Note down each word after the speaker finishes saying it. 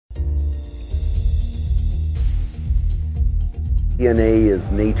DNA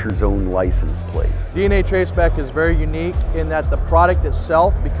is nature's own license plate. DNA TraceBack is very unique in that the product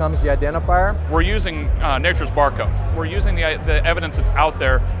itself becomes the identifier. We're using nature's barcode. We're using the evidence that's out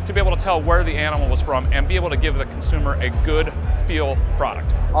there to be able to tell where the animal was from and be able to give the consumer a good feel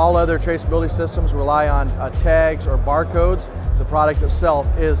product. All other traceability systems rely on tags or barcodes. The product itself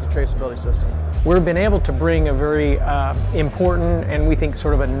is the traceability system. We've been able to bring a very important and we think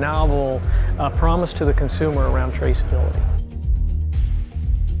sort of a novel promise to the consumer around traceability.